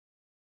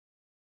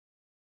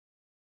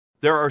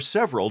There are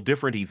several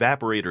different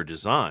evaporator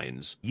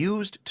designs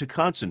used to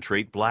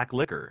concentrate black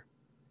liquor,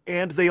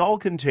 and they all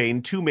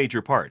contain two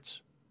major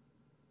parts.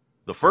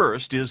 The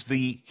first is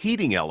the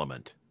heating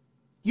element,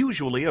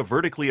 usually a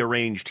vertically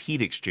arranged heat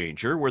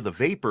exchanger where the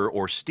vapor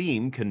or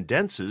steam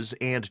condenses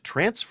and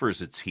transfers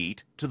its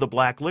heat to the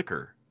black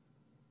liquor.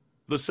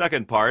 The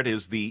second part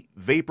is the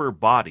vapor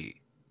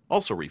body,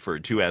 also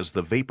referred to as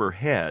the vapor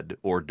head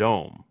or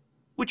dome,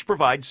 which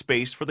provides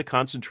space for the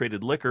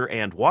concentrated liquor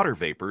and water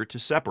vapor to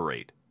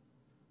separate.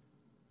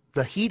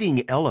 The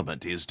heating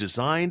element is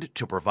designed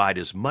to provide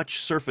as much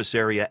surface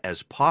area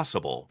as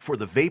possible for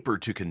the vapor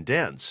to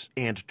condense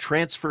and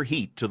transfer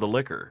heat to the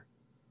liquor.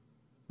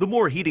 The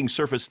more heating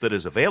surface that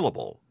is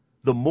available,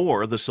 the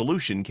more the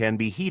solution can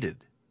be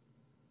heated.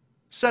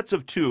 Sets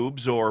of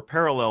tubes or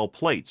parallel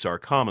plates are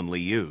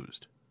commonly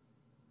used.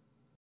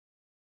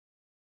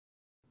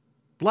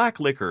 Black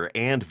liquor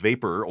and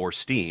vapor or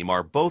steam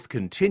are both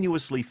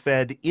continuously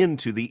fed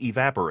into the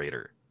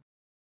evaporator.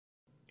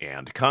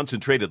 And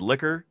concentrated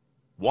liquor,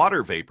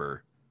 water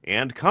vapor,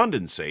 and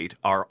condensate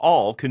are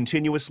all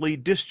continuously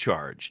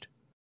discharged.